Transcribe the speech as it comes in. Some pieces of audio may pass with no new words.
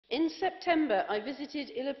In September, I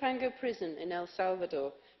visited Ilopango prison in El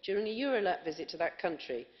Salvador during a Eurolat visit to that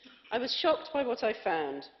country. I was shocked by what I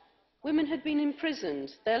found. Women had been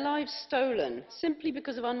imprisoned, their lives stolen, simply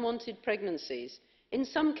because of unwanted pregnancies, in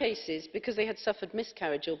some cases because they had suffered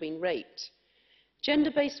miscarriage or been raped.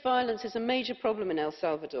 Gender-based violence is a major problem in El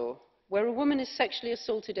Salvador, where a woman is sexually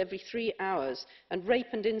assaulted every 3 hours, and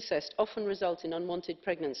rape and incest often result in unwanted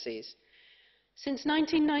pregnancies. Since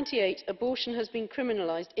 1998, abortion has been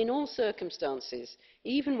criminalised in all circumstances,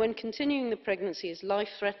 even when continuing the pregnancy is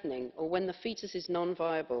life-threatening or when the fetus is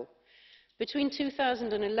non-viable. Between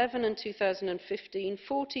 2011 and 2015,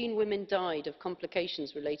 14 women died of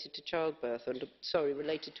complications related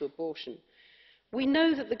to abortion. We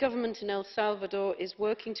know that the government in El Salvador is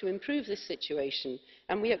working to improve this situation,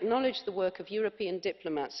 and we acknowledge the work of European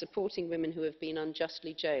diplomats supporting women who have been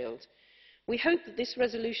unjustly jailed. We hope that this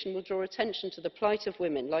resolution will draw attention to the plight of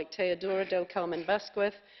women like Teodora del Carmen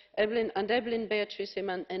Vasquez and Evelyn Beatriz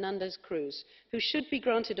Hernandez Cruz, who should be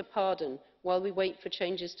granted a pardon while we wait for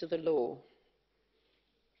changes to the law.